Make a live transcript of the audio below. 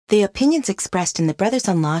The opinions expressed in the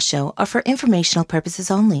Brothers-in-Law show are for informational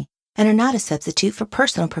purposes only and are not a substitute for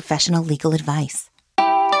personal professional legal advice.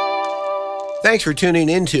 Thanks for tuning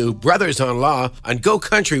into Brothers-in-Law on Go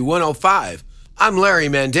Country 105. I'm Larry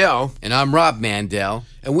Mandel. And I'm Rob Mandel.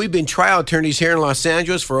 And we've been trial attorneys here in Los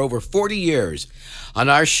Angeles for over 40 years. On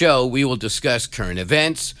our show, we will discuss current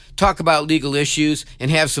events, talk about legal issues, and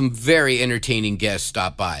have some very entertaining guests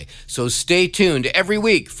stop by. So stay tuned every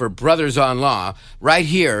week for Brothers-in-Law right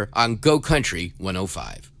here on Go Country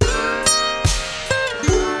 105.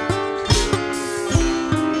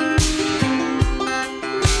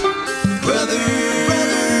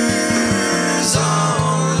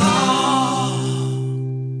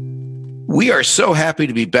 We are so happy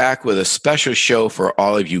to be back with a special show for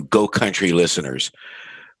all of you Go Country listeners.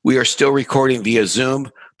 We are still recording via Zoom,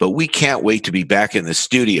 but we can't wait to be back in the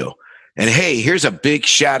studio. And hey, here's a big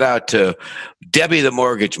shout out to Debbie, the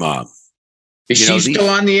mortgage mom. Is she still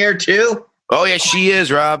on the air too? Oh, yeah, she is,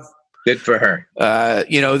 Rob. Good for her.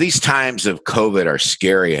 These times of COVID are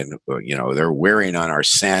scary and, they're wearing on our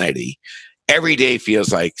sanity. Every day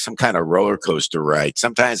feels like some kind of roller coaster ride.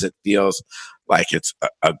 Sometimes it feels like it's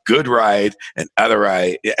a good ride, and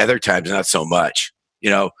other times not so much.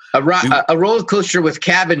 A roller coaster with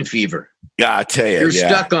cabin fever. Yeah, I tell you, you're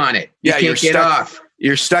stuck on it. You can't get off.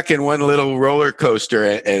 You're stuck in one little roller coaster,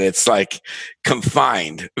 and it's like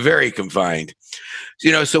confined, very confined.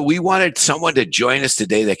 So we wanted someone to join us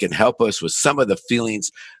today that can help us with some of the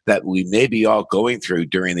feelings that we may be all going through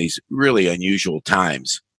during these really unusual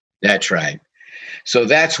times. That's right. So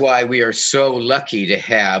that's why we are so lucky to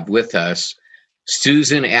have with us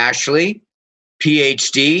Susan Ashley,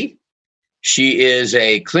 PhD. She is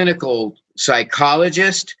a clinical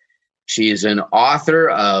psychologist. She is an author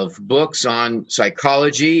of books on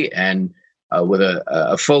psychology and with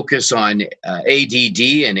a focus on ADD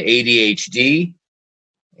and ADHD.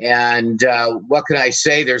 And what can I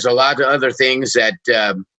say? There's a lot of other things that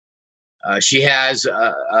she has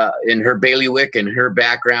in her bailiwick and her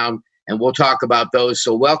background, and we'll talk about those.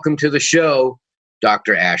 So welcome to the show,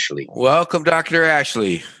 Dr. Ashley. Welcome, Dr.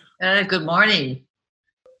 Ashley. Good morning.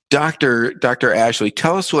 Dr. Ashley,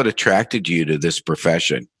 tell us what attracted you to this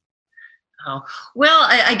profession. Oh, well,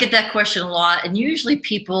 I get that question a lot, and usually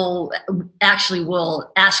people actually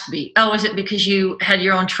will ask me, is it because you had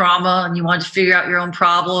your own trauma and you wanted to figure out your own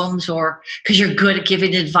problems, or because you're good at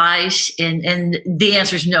giving advice? And the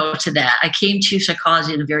answer is no to that. I came to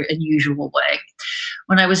psychology in a very unusual way.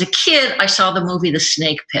 When I was a kid, I saw the movie The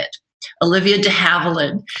Snake Pit. Olivia de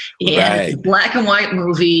Havilland, and a black and white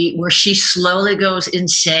movie where she slowly goes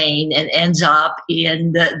insane and ends up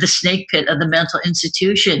in the snake pit of the mental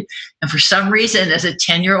institution. And for some reason, as a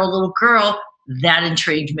 10-year-old little girl, that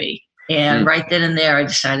intrigued me. And right then and there, I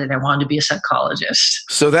decided I wanted to be a psychologist.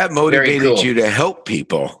 So that motivated you to help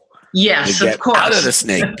people. Yes, to get of course. Out of the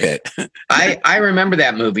snake pit. I remember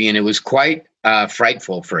that movie, and it was quite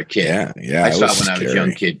frightful for a kid. Yeah. I saw it when I was a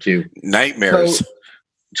young kid too. Nightmares.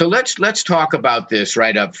 So let's talk about this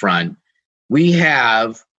right up front. We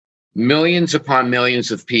have millions upon millions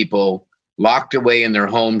of people locked away in their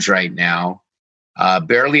homes right now,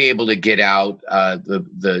 barely able to get out.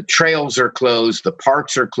 The trails are closed. The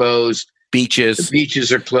parks are closed. The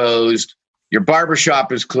beaches are closed. Your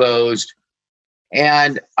barbershop is closed.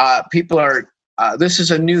 And people are, this is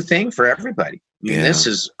a new thing for everybody. This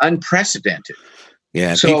is unprecedented.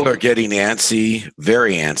 Yeah, so, people are getting antsy,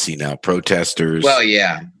 very antsy now, protesters. Well,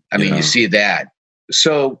 yeah. You see that.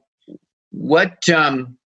 So what do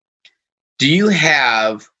you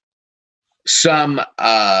have some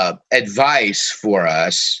advice for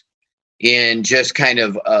us in just kind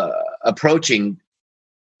of approaching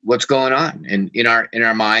what's going on in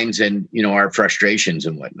our minds and, our frustrations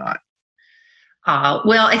and whatnot?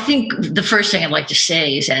 Well, I think the first thing I'd like to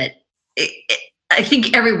say is that I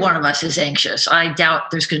think every one of us is anxious. I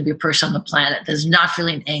doubt there's going to be a person on the planet that's not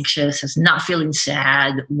feeling anxious, that's not feeling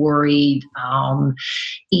sad, worried.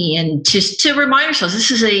 And just to remind ourselves,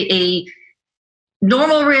 this is a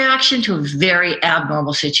normal reaction to a very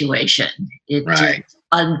abnormal situation. It's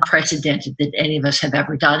unprecedented that any of us have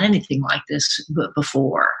ever done anything like this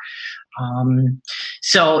before.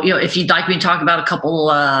 So, if you'd like me to talk about a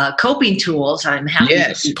couple coping tools, I'm happy.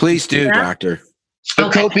 Yes, please do, Doctor.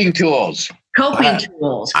 Coping tools. Coping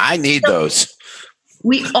tools. I need those.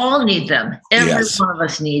 We all need them. Every one of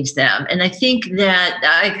us needs them. And I think that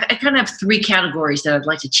I kind of have three categories that I'd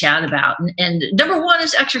like to chat about. And number one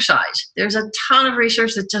is exercise. There's a ton of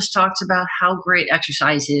research that just talks about how great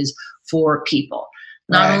exercise is for people.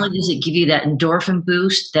 Not only does it give you that endorphin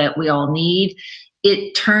boost that we all need,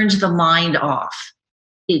 it turns the mind off.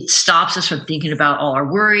 it stops us from thinking about all our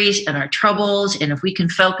worries and our troubles. And if we can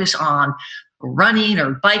focus on running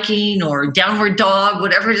or biking or downward dog,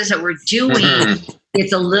 whatever it is that we're doing,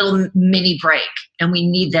 it's a little mini break. And we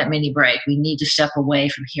need that mini break. We need to step away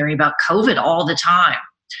from hearing about COVID all the time.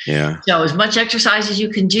 Yeah. So as much exercise as you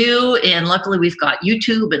can do. And luckily we've got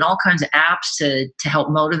YouTube and all kinds of apps to help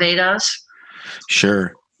motivate us.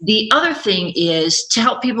 Sure. The other thing is to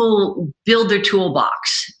help people build their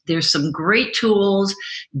toolbox. There's some great tools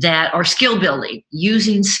that are skill building,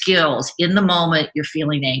 using skills in the moment you're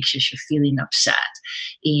feeling anxious, you're feeling upset.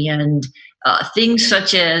 And things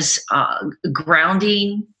such as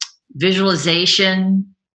grounding, visualization,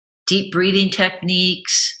 deep breathing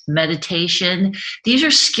techniques, meditation. These are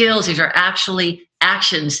skills. These are actually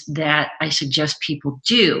actions that I suggest people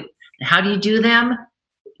do. And how do you do them?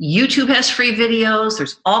 YouTube has free videos.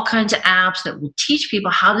 There's all kinds of apps that will teach people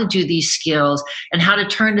how to do these skills and how to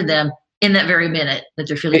turn to them in that very minute that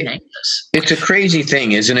they're feeling anxious. It's a crazy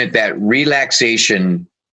thing, isn't it, that relaxation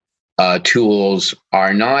tools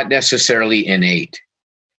are not necessarily innate.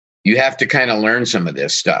 You have to kind of learn some of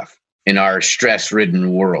this stuff in our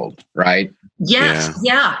stress-ridden world, right? Yes,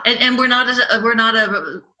 yeah. And we're not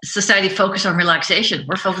a society focused on relaxation.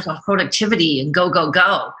 We're focused on productivity and go, go,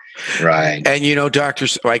 go. Right. And,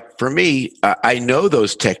 doctors, like for me, I know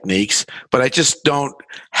those techniques, but I just don't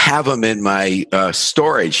have them in my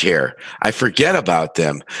storage here. I forget about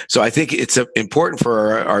them. So I think it's important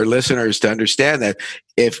for our listeners to understand that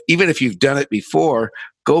even if you've done it before,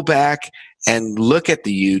 go back and look at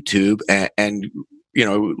the YouTube and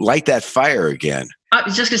light that fire again. I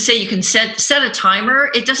was just going to say, you can set a timer.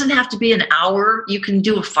 It doesn't have to be an hour. You can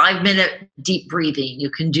do a 5-minute deep breathing. You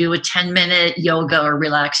can do a 10-minute yoga or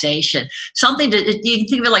relaxation. Something that you can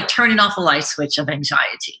think of it like turning off a light switch of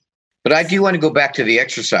anxiety. But I do want to go back to the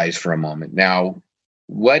exercise for a moment. Now,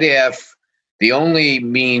 what if the only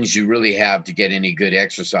means you really have to get any good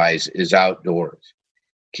exercise is outdoors?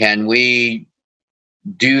 Can we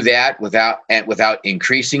do that without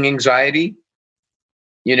increasing anxiety?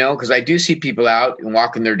 Because I do see people out and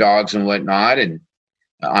walking their dogs and whatnot and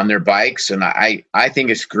on their bikes. And I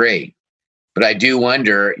think it's great. But I do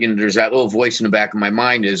wonder, there's that little voice in the back of my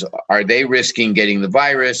mind is, are they risking getting the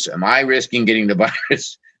virus? Am I risking getting the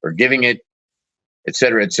virus or giving it, et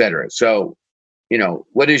cetera, et cetera? So,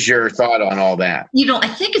 what is your thought on all that? I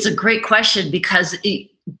think it's a great question because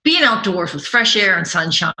being outdoors with fresh air and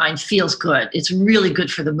sunshine feels good. It's really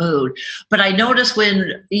good for the mood. But I notice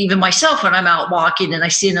when I'm out walking and I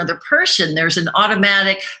see another person, there's an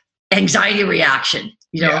automatic anxiety reaction.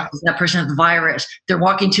 That person has the virus. They're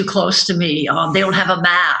walking too close to me. They don't have a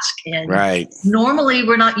mask. And right. Normally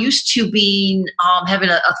we're not used to being having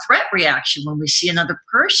a threat reaction when we see another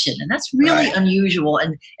person. And that's really unusual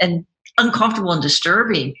and uncomfortable and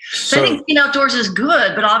disturbing. So I think being outdoors is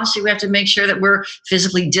good, but obviously we have to make sure that we're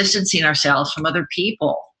physically distancing ourselves from other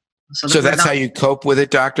people. So that's how you cope with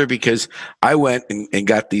it, doctor? Because I went and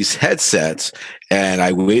got these headsets and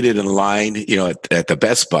I waited in line, at the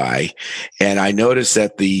Best Buy. And I noticed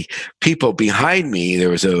that the people behind me, there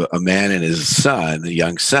was a man and his son, a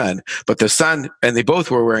young son, but the son, and they both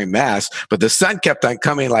were wearing masks, but the son kept on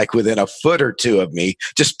coming like within a foot or two of me,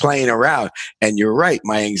 just playing around. And you're right,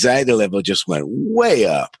 my anxiety level just went way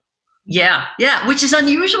up. Yeah, which is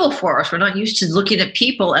unusual for us. We're not used to looking at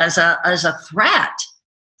people as a threat.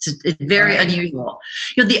 It's very unusual.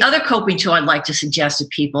 The other coping tool I'd like to suggest to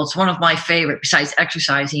people, it's one of my favorite besides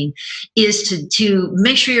exercising, is to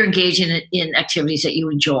make sure you're engaging in activities that you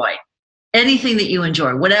enjoy. Anything that you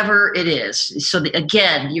enjoy, whatever it is. So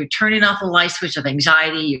again, you're turning off the light switch of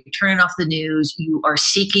anxiety, you're turning off the news, you are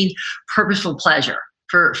seeking purposeful pleasure.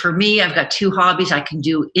 For me, I've got 2 hobbies I can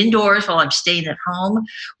do indoors while I'm staying at home,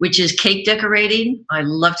 which is cake decorating. I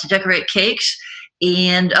love to decorate cakes,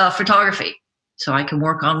 and photography. So I can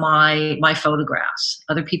work on my photographs.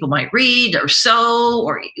 Other people might read or sew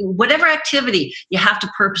or whatever activity. You have to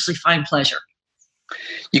purposely find pleasure.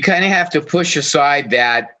 You kind of have to push aside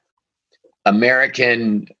that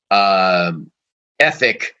American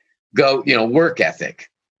ethic, work ethic.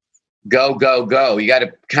 Go, go, go. You got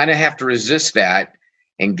to kind of have to resist that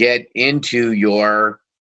and get into your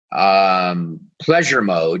pleasure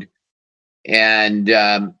mode and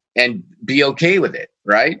be okay with it,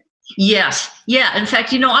 right? Yes. Yeah. In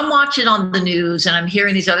fact, I'm watching on the news and I'm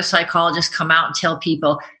hearing these other psychologists come out and tell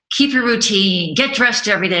people, keep your routine, get dressed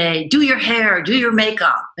every day, do your hair, do your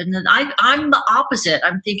makeup. And then I'm the opposite.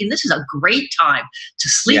 I'm thinking this is a great time to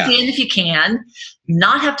sleep in if you can,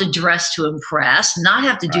 not have to dress to impress, not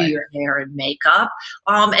have to do your hair and makeup,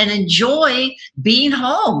 and enjoy being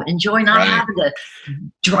home, enjoy not having to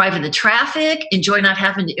drive in the traffic, enjoy not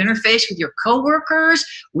having to interface with your coworkers,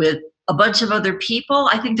 with a bunch of other people.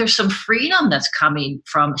 I think there's some freedom that's coming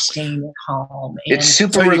from staying at home. And it's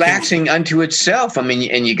super relaxing unto itself. I mean,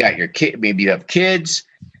 and you got your kid, maybe you have kids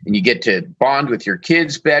and you get to bond with your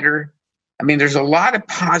kids better. I mean, there's a lot of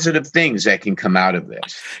positive things that can come out of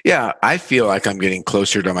this. Yeah, I feel like I'm getting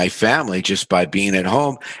closer to my family just by being at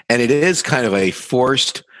home. And it is kind of a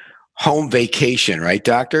forced home vacation, right,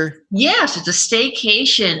 Doctor? Yes, it's a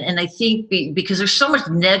staycation. And I think because there's so much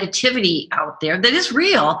negativity out there that is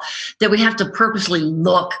real, that we have to purposely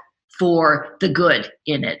look for the good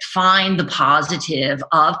in it, find the positive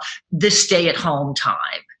of the stay-at-home time.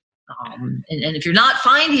 And if you're not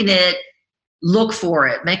finding it, look for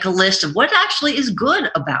it. Make a list of what actually is good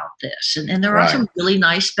about this. And there are some really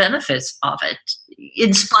nice benefits of it,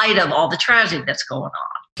 in spite of all the tragedy that's going on.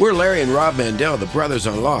 We're Larry and Rob Mandel, the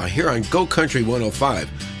brothers-in-law, here on Go Country 105.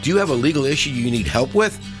 Do you have a legal issue you need help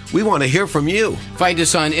with? We want to hear from you. Find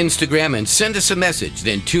us on Instagram and send us a message.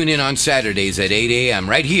 Then tune in on Saturdays at 8 a.m.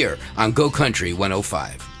 right here on Go Country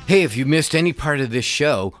 105. Hey, if you missed any part of this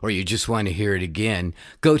show or you just want to hear it again,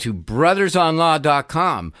 go to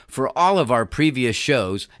brothersonlaw.com for all of our previous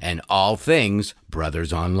shows and all things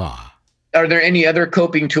Brothers on Law. Are there any other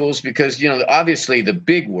coping tools? Because, obviously the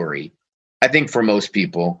big worry, I think for most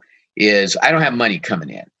people, is I don't have money coming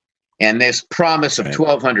in. And this promise of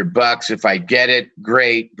 $1,200, if I get it,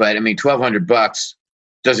 great. But I mean, $1,200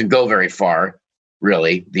 doesn't go very far,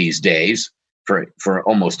 really, these days for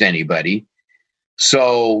almost anybody.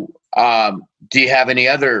 So do you have any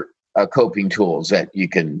other coping tools that you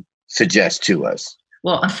can suggest to us?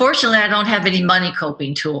 Well, unfortunately, I don't have any money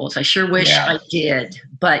coping tools. I sure wish I did.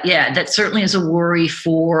 But yeah, that certainly is a worry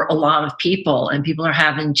for a lot of people. And people are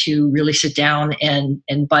having to really sit down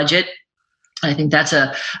and budget. I think that's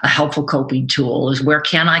a helpful coping tool, is where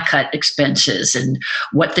can I cut expenses and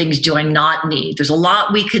what things do I not need? There's a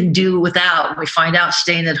lot we can do without. We find out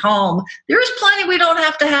staying at home, there is plenty we don't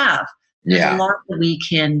have to have. There's a lot that we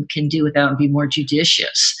can do without and be more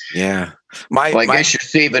judicious. Yeah. I guess you're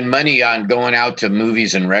saving money on going out to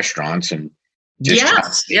movies and restaurants and just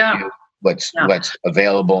what's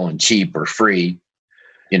available and cheap or free,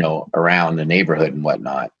 around the neighborhood and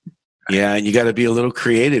whatnot. Yeah, and you got to be a little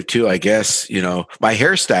creative too, I guess. My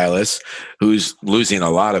hairstylist, who's losing a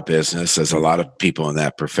lot of business, as a lot of people in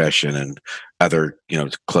that profession and other,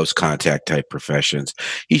 close contact type professions,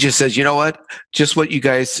 he just says, you know what? Just what you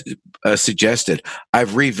guys suggested.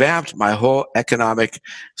 I've revamped my whole economic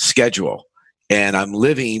schedule. And I'm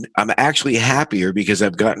actually happier because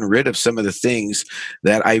I've gotten rid of some of the things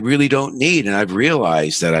that I really don't need. And I've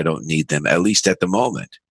realized that I don't need them, at least at the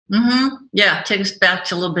moment. Mm-hmm. Yeah, take us back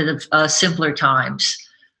to a little bit of simpler times.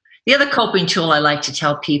 The other coping tool I like to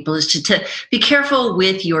tell people is to be careful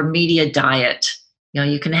with your media diet.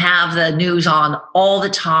 You can have the news on all the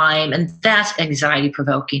time, and that's anxiety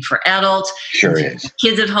provoking for adults. Sure is.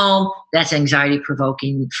 Kids at home, that's anxiety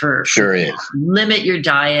provoking for sure is. Limit your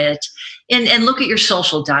diet and look at your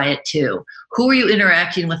social diet too. Who are you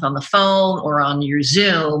interacting with on the phone or on your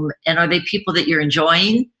Zoom? And are they people that you're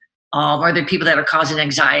enjoying? Are there people that are causing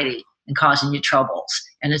anxiety and causing you troubles?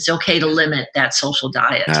 And it's okay to limit that social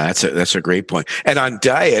diet. That's a great point. And on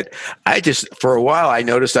diet, for a while, I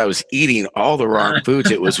noticed I was eating all the wrong foods.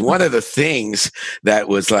 It was one of the things that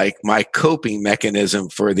was like my coping mechanism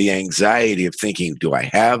for the anxiety of thinking, do I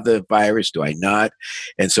have the virus? Do I not?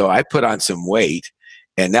 And so I put on some weight,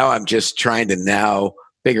 and now I'm just trying to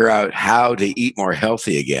figure out how to eat more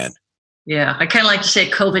healthy again. Yeah, I kind of like to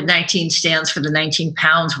say COVID-19 stands for the 19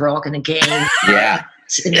 pounds we're all going to gain. Yeah.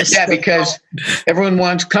 Because everyone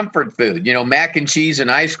wants comfort food, mac and cheese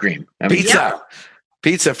and ice cream.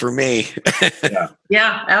 Pizza for me.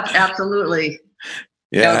 Absolutely.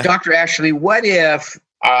 Yeah. Now, Dr. Ashley, what if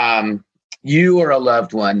you or a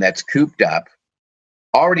loved one that's cooped up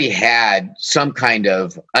already had some kind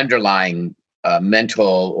of underlying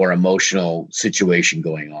mental or emotional situation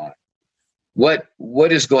going on?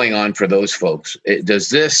 What is going on for those folks? Does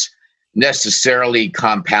this necessarily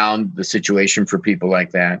compound the situation for people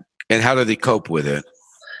like that? And how do they cope with it?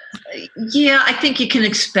 Yeah, I think you can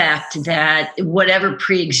expect that whatever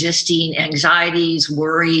pre-existing anxieties,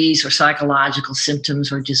 worries, or psychological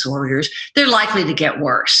symptoms or disorders, they're likely to get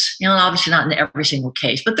worse. Obviously not in every single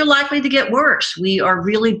case, but they're likely to get worse. We are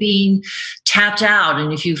really being tapped out.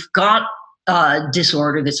 And if you've got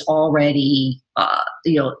disorder that's already,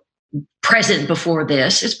 present before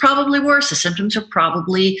this, it's probably worse. The symptoms are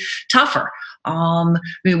probably tougher.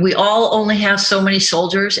 We all only have so many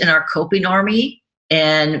soldiers in our coping army,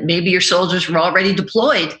 and maybe your soldiers were already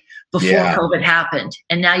deployed before COVID happened,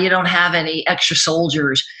 and now you don't have any extra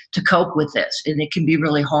soldiers to cope with this, and it can be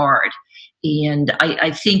really hard. And I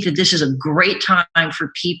think that this is a great time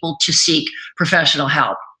for people to seek professional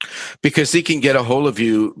help. Because they can get a hold of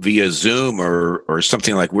you via Zoom or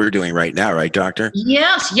something like we're doing right now, right, Doctor?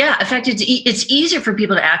 Yes, yeah. In fact, it's easier for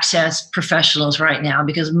people to access professionals right now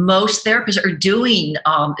because most therapists are doing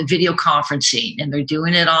video conferencing, and they're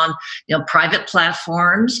doing it on private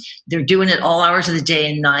platforms. They're doing it all hours of the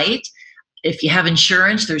day and night. If you have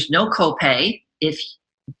insurance, there's no copay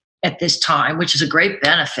at this time, which is a great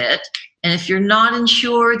benefit. And if you're not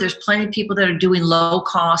insured, there's plenty of people that are doing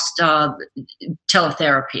low-cost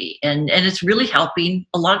teletherapy, and it's really helping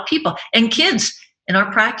a lot of people. And kids. In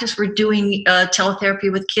our practice, we're doing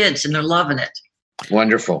teletherapy with kids, and they're loving it.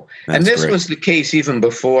 Wonderful. That's and this great. was the case even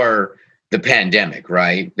before the pandemic,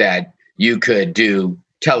 right? That you could do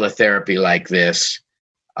teletherapy like this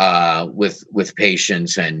with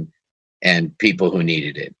patients and people who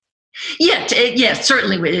needed it. Yeah,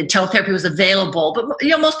 certainly teletherapy was available, but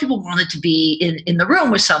most people wanted to be in the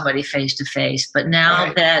room with somebody face to face. But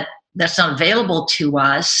now that that's not available to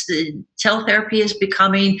us, the teletherapy is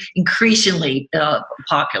becoming increasingly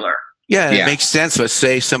popular. Yeah, it makes sense. Let's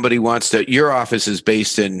say somebody your office is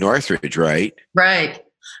based in Northridge, right? Right.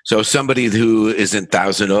 So somebody who is in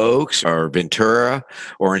Thousand Oaks or Ventura,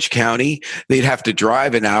 Orange County, they'd have to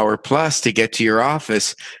drive an hour plus to get to your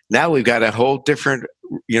office. Now we've got a whole different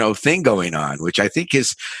thing going on, which I think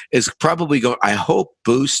is probably going, I hope,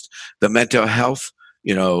 boost the mental health,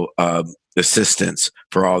 assistance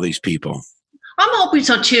for all these people. I'm hoping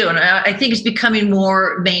so too, and I think it's becoming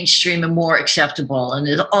more mainstream and more acceptable.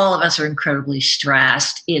 And all of us are incredibly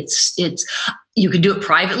stressed. It's you can do it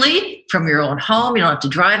privately from your own home. You don't have to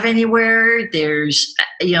drive anywhere. There's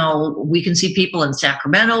we can see people in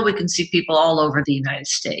Sacramento. We can see people all over the United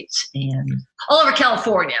States and all over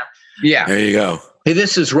California. Yeah, there you go. Hey,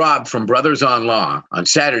 this is Rob from Brothers on Law on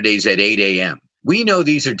Saturdays at 8 a.m. We know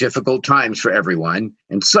these are difficult times for everyone,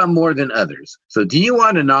 and some more than others. So do you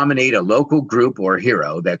want to nominate a local group or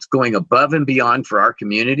hero that's going above and beyond for our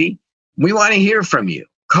community? We want to hear from you.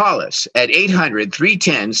 Call us at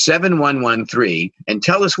 800-310-7113 and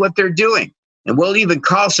tell us what they're doing. And we'll even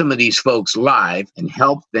call some of these folks live and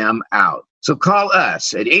help them out. So call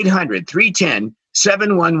us at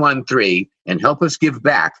 800-310-7113 and help us give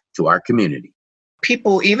back to our community.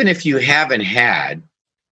 People, even if you haven't had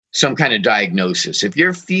some kind of diagnosis, if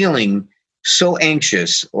you're feeling so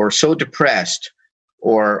anxious or so depressed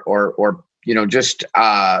or just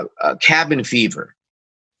cabin fever,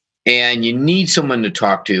 and you need someone to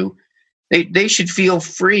talk to, they should feel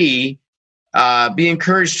free, be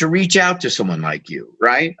encouraged to reach out to someone like you,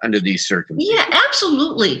 right? Under these circumstances. Yeah,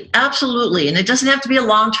 absolutely. Absolutely. And it doesn't have to be a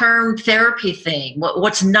long-term therapy thing.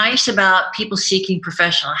 What's nice about people seeking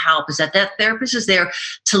professional help is that therapist is there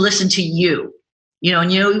to listen to you.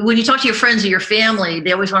 When you talk to your friends or your family,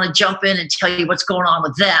 they always want to jump in and tell you what's going on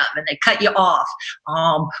with them, and they cut you off.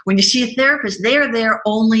 When you see a therapist, they are there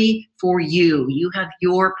only for you. You have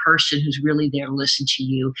your person who's really there to listen to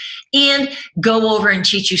you and go over and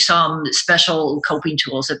teach you some special coping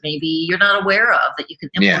tools that maybe you're not aware of that you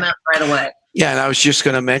can implement right away. Yeah, and I was just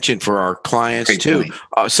going to mention for our clients too,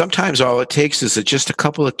 sometimes all it takes is just a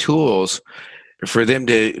couple of tools for them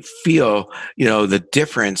to feel, the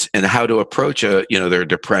difference in how to approach their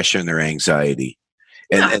depression, their anxiety.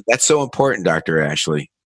 And that's so important, Dr. Ashley.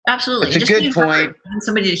 Absolutely. That's a good point.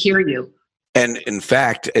 Somebody to hear you. And in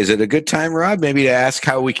fact, is it a good time, Rob, maybe to ask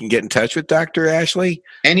how we can get in touch with Dr. Ashley?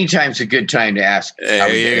 Anytime's a good time to ask how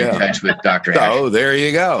we get in touch with Dr. Ashley. Oh, there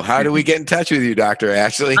you go. How do we get in touch with you, Dr.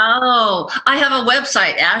 Ashley? Oh, I have a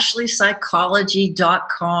website,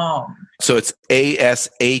 ashlypsychology.com. So it's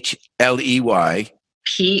ASHLEY.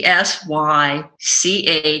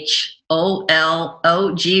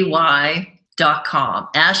 PSYCHOLOGY.com.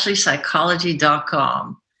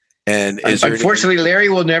 ashlypsychology.com. And unfortunately, Larry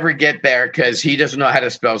will never get there because he doesn't know how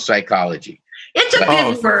to spell psychology. It's a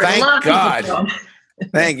big word. Thank God.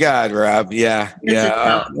 Thank God, Rob. Yeah. It's a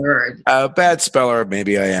tough word. Bad speller,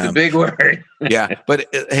 maybe I am. It's a big word. Yeah. But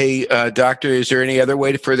hey, doctor, is there any other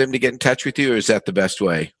way for them to get in touch with you, or is that the best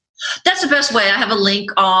way? That's the best way. I have a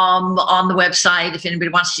link on the website if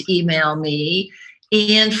anybody wants to email me.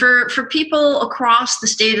 And for people across the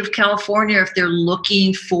state of California, if they're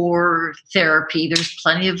looking for therapy, there's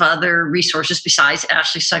plenty of other resources besides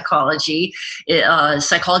Ashley Psychology.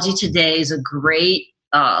 Psychology Today is a great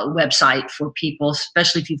website for people,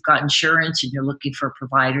 especially if you've got insurance and you're looking for a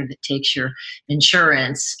provider that takes your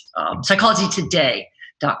insurance.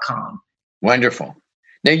 PsychologyToday.com. Wonderful.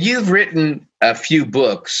 Now, you've written a few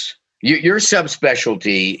books. Your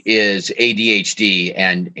subspecialty is ADHD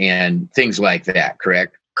and things like that,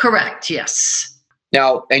 correct? Correct, yes.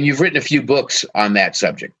 Now, and you've written a few books on that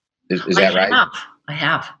subject. Is that right? I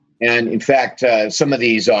have. And in fact, some of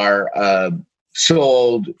these are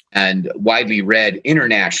sold and widely read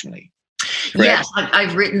internationally. Correct? Yes,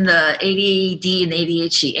 I've written the ADD and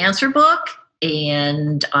ADHD answer book,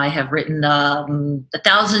 and I have written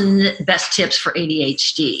 1,000 best tips for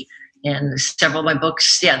ADHD. And several of my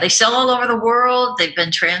books, they sell all over the world. They've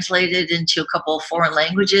been translated into a couple of foreign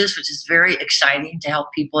languages, which is very exciting to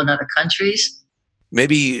help people in other countries.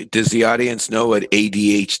 Maybe does the audience know what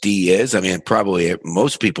ADHD is? I mean, probably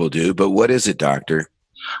most people do, but what is it, doctor?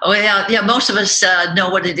 Oh, yeah. Most of us know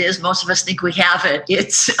what it is. Most of us think we have it.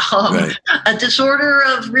 It's right. A disorder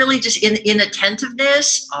of really just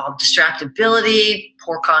inattentiveness, distractibility,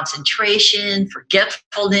 poor concentration,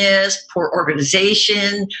 forgetfulness, poor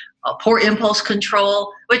organization, poor impulse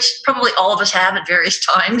control, which probably all of us have at various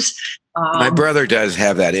times. My brother does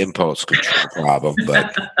have that impulse control problem,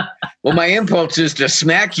 but well, my impulse is to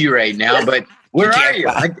smack you right now, but where are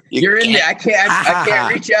you? You're in there. I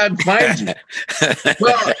can't reach out and find you.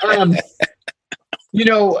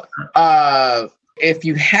 Well, if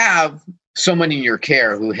you have someone in your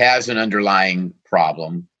care who has an underlying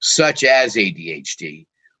problem, such as ADHD,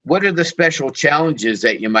 what are the special challenges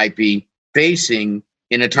that you might be facing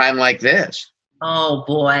in a time like this? Oh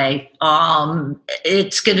boy.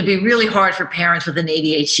 It's going to be really hard for parents with an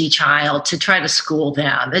ADHD child to try to school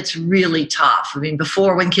them. It's really tough. I mean,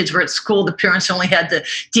 before when kids were at school, the parents only had to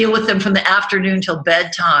deal with them from the afternoon till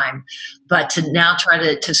bedtime. But to now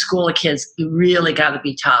try to school the kids, you really got to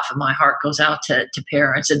be tough. And my heart goes out to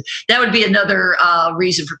parents. And that would be another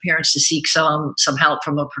reason for parents to seek some help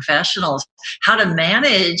from a professional, how to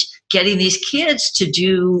manage getting these kids to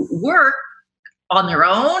do work on their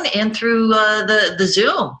own and through the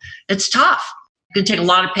Zoom. It's tough. It can take a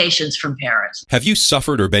lot of patience from parents. Have you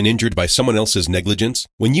suffered or been injured by someone else's negligence?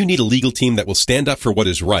 When you need a legal team that will stand up for what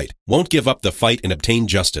is right, won't give up the fight and obtain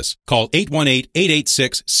justice, call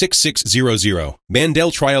 818-886-6600.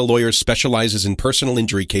 Mandel Trial Lawyers specializes in personal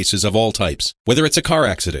injury cases of all types. Whether it's a car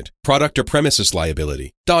accident, product or premises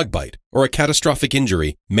liability, dog bite, or a catastrophic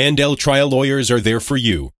injury, Mandel Trial Lawyers are there for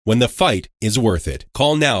you when the fight is worth it.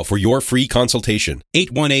 Call now for your free consultation.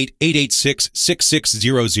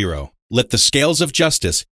 818-886-6600. Let the scales of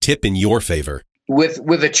justice tip in your favor.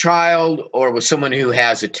 With a child or with someone who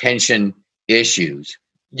has attention issues,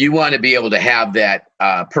 you want to be able to have that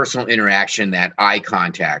personal interaction, that eye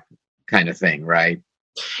contact kind of thing, right?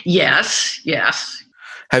 Yes.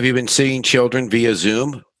 Have you been seeing children via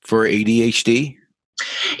Zoom for ADHD?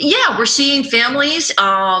 Yeah, we're seeing families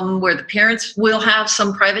where the parents will have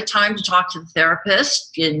some private time to talk to the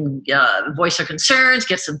therapist and voice their concerns,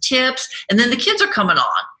 get some tips, and then the kids are coming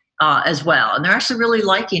on. As well. And they're actually really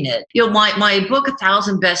liking it. My book,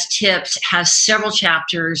 1,000 Best Tips, has several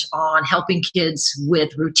chapters on helping kids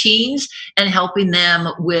with routines and helping them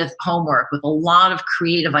with homework, with a lot of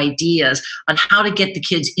creative ideas on how to get the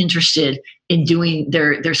kids interested in doing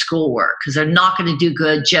their schoolwork, because they're not going to do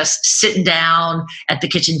good just sitting down at the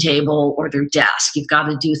kitchen table or their desk. You've got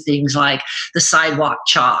to do things like the sidewalk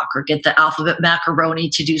chalk, or get the alphabet macaroni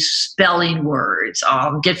to do spelling words,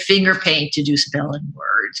 get finger paint to do spelling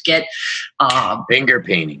words, get finger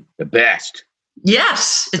painting, the best.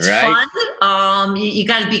 Yes, it's right? fun. You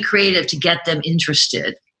got to be creative to get them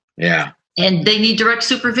interested. Yeah. And they need direct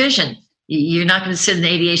supervision. You're not going to sit an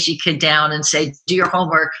ADHD kid down and say, do your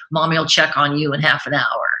homework, mommy will check on you in half an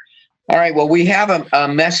hour. All right. Well, we have a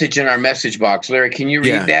message in our message box. Larry, can you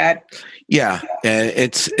read that? Yeah. And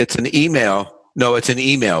it's an email. No, it's an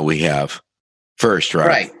email we have first, right?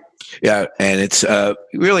 Right. Yeah. And it's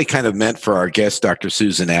really kind of meant for our guest, Dr.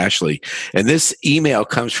 Susan Ashley. And this email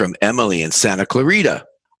comes from Emily in Santa Clarita.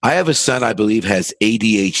 I have a son I believe has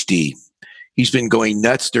ADHD. He's been going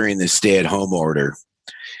nuts during this stay-at-home order.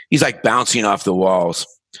 He's like bouncing off the walls.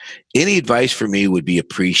 Any advice for me would be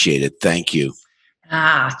appreciated. Thank you.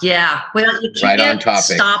 Yeah. Well, you right on can't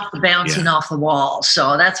topic. Stop the bouncing off the wall.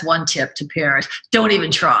 So that's one tip to parents. Don't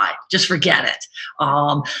even try. Just forget it.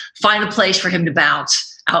 Find a place for him to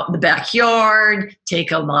bounce out in the backyard,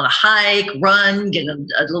 take him on a hike, run, get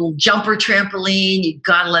a little jumper trampoline. You've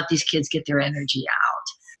got to let these kids get their energy out.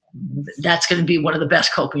 That's going to be one of the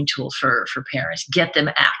best coping tools for parents. Get them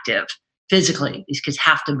active. Physically, these kids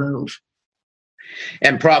have to move.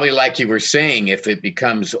 And probably, like you were saying, if it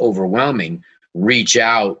becomes overwhelming, reach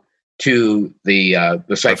out to the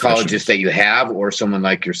psychologist that you have or someone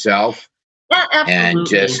like yourself. Yeah, absolutely. And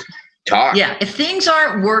just talk. Yeah, if things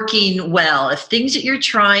aren't working well, if things that you're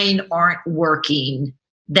trying aren't working,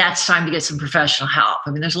 that's time to get some professional help.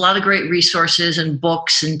 I mean, there's a lot of great resources and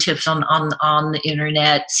books and tips on the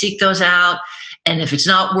internet. Seek those out. And if it's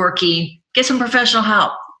not working, get some professional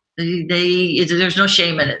help. There's no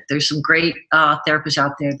shame in it. There's some great therapists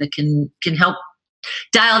out there that can help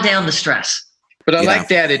dial down the stress. But I like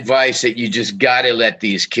that advice that you just got to let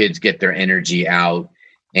these kids get their energy out.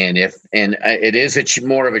 And it is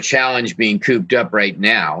more of a challenge being cooped up right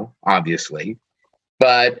now, obviously,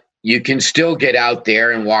 but you can still get out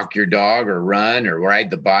there and walk your dog or run or ride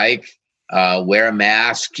the bike, wear a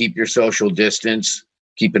mask, keep your social distance,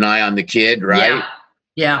 keep an eye on the kid, right?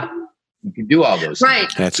 Yeah. You can do all those right.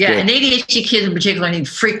 things. That's good. And ADHD kids in particular need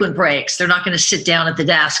frequent breaks. They're not going to sit down at the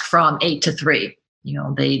desk from 8 to 3. You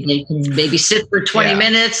know, they can maybe sit for 20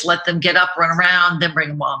 minutes, let them get up, run around, then bring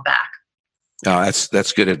them on back. Oh,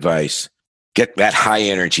 that's good advice. Get that high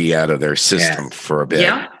energy out of their system for a bit.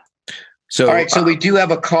 Yeah. So, all right. So we do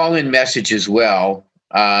have a call-in message as well.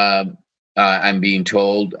 I'm being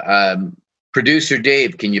told. Producer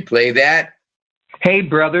Dave, can you play that? Hey,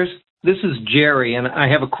 brothers. This is Jerry, and I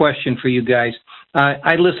have a question for you guys.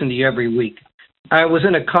 I listen to you every week. I was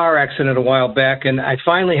in a car accident a while back, and I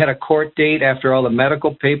finally had a court date after all the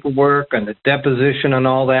medical paperwork and the deposition and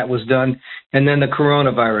all that was done, and then the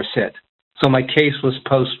coronavirus hit. So my case was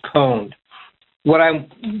postponed. What I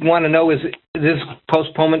want to know is this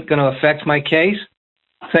postponement going to affect my case?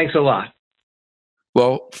 Thanks a lot.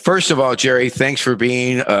 Well, first of all, Jerry, thanks for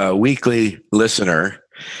being a weekly listener.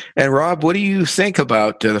 And Rob, what do you think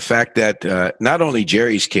about the fact that not only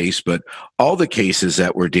Jerry's case, but all the cases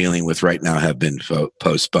that we're dealing with right now have been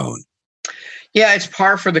postponed? Yeah, it's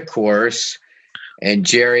par for the course. And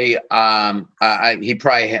Jerry, he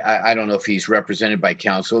probably, I don't know if he's represented by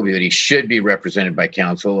counsel, but he should be represented by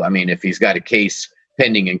counsel. I mean, if he's got a case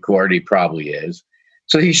pending in court, he probably is.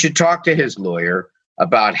 So he should talk to his lawyer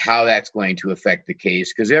about how that's going to affect the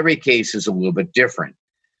case, because every case is a little bit different.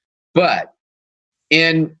 But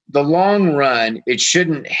in the long run, it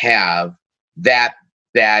shouldn't have that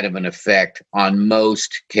bad of an effect on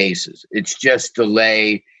most cases. It's just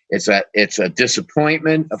delay. It's a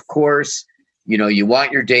disappointment, of course. You know, you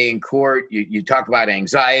want your day in court. You talk about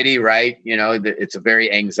anxiety, right? You know, it's a very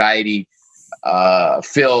anxiety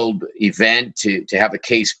filled event to have a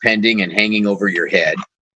case pending and hanging over your head.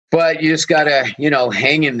 But you just gotta,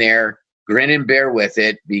 hang in there, grin and bear with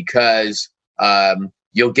it, because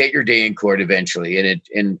you'll get your day in court eventually.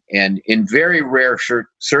 And in very rare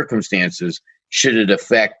circumstances, should it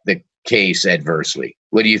affect the case adversely.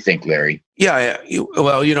 What do you think, Larry? Yeah,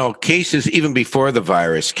 well, cases, even before the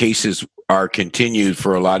virus, cases are continued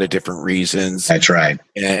for a lot of different reasons. That's right.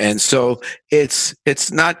 And so it's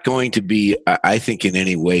not going to be, I think, in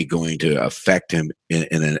any way going to affect him in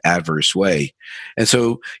an adverse way. And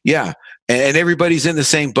so, yeah, and everybody's in the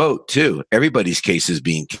same boat too. Everybody's case is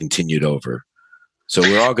being continued over. So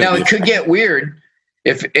we're all going to. Now, it could get weird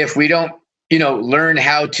if we don't, learn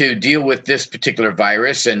how to deal with this particular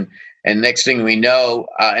virus. And next thing we know,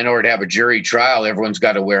 in order to have a jury trial, everyone's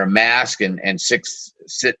got to wear a mask and sit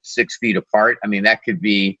 6 feet apart. I mean, that could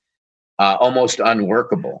be almost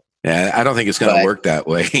unworkable. Yeah, I don't think it's going to work that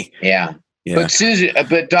way. Yeah. But Susan,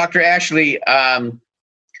 but Dr. Ashley,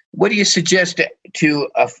 what do you suggest to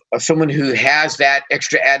someone who has that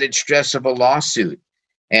extra added stress of a lawsuit,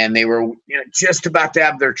 and they were just about to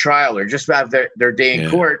have their trial or just about their day in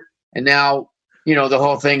court, and now the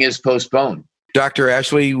whole thing is postponed? Dr.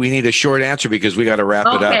 Ashley, we need a short answer because we got to wrap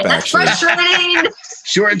it up. That's frustrating.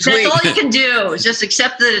 Short and sweet. That's all you can do is just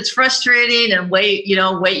accept that it's frustrating and wait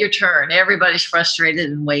your turn. Everybody's frustrated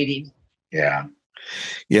and waiting. Yeah.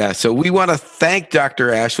 Yeah. So we want to thank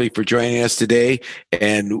Dr. Ashley for joining us today.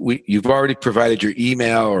 And you've already provided your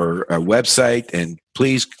email or a website. And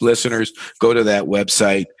please, listeners, go to that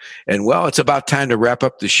website. And it's about time to wrap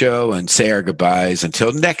up the show and say our goodbyes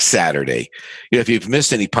until next Saturday. If you've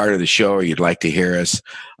missed any part of the show or you'd like to hear us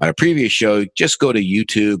on a previous show, just go to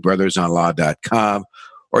YouTube, brothersonlaw.com,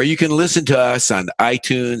 or you can listen to us on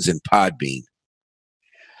iTunes and Podbean.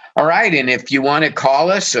 All right. And if you want to call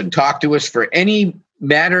us and talk to us for any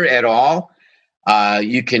matter at all,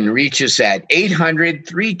 you can reach us at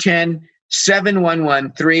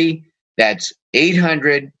 800-310-7113. That's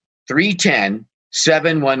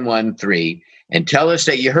 800-310-7113. And tell us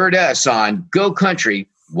that you heard us on Go Country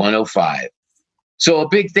 105. So a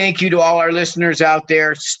big thank you to all our listeners out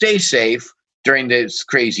there. Stay safe during this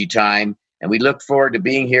crazy time. And we look forward to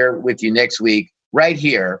being here with you next week, right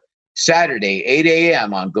here, Saturday, 8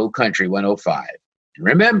 a.m. on Go Country 105.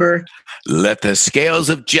 Remember, let the scales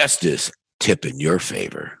of justice tip in your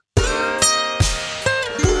favor.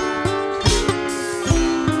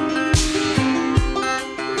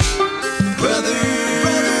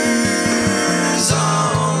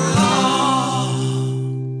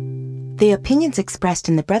 The opinions expressed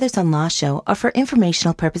in the Brothers on Law show are for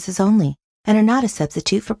informational purposes only and are not a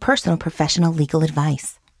substitute for personal professional legal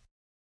advice.